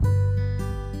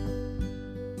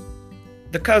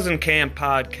The Cousin Cam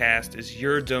podcast is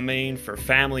your domain for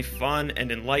family fun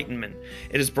and enlightenment.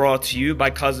 It is brought to you by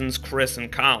cousins Chris and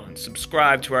Colin.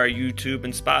 Subscribe to our YouTube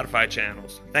and Spotify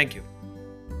channels. Thank you.